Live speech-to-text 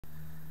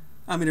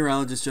I'm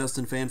meteorologist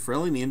Justin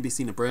Fanfrelli in the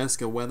NBC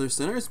Nebraska Weather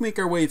Center. Let's make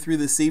our way through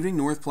this evening.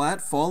 North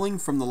Platte falling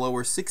from the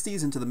lower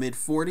 60s into the mid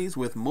 40s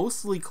with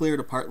mostly clear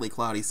to partly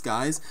cloudy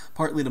skies,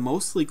 partly to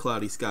mostly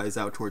cloudy skies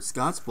out towards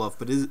Scottsbluff,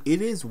 but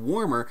it is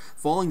warmer,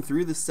 falling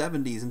through the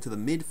 70s into the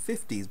mid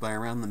 50s by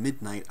around the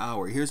midnight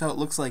hour. Here's how it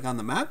looks like on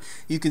the map.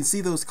 You can see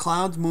those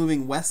clouds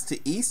moving west to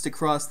east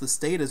across the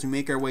state as we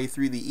make our way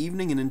through the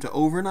evening and into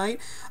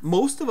overnight.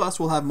 Most of us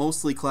will have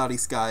mostly cloudy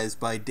skies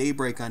by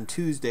daybreak on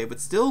Tuesday,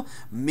 but still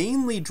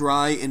mainly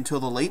dry until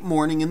the late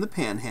morning in the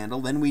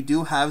Panhandle. Then we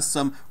do have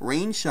some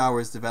rain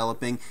showers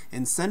developing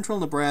in central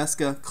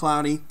Nebraska,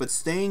 cloudy but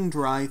staying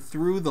dry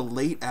through the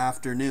late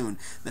afternoon.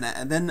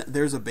 Then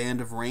there's a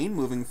band of rain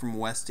moving from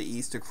west to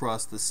east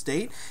across the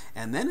state,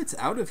 and then it's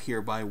out of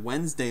here by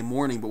Wednesday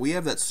morning, but we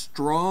have that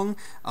strong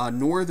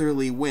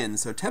northerly wind,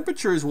 so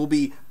temperatures will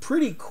be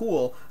pretty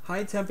cool.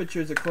 High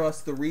temperatures across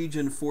the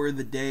region for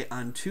the day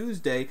on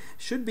Tuesday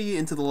should be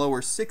into the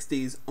lower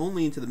 60s,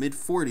 only into the mid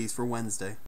 40s for Wednesday.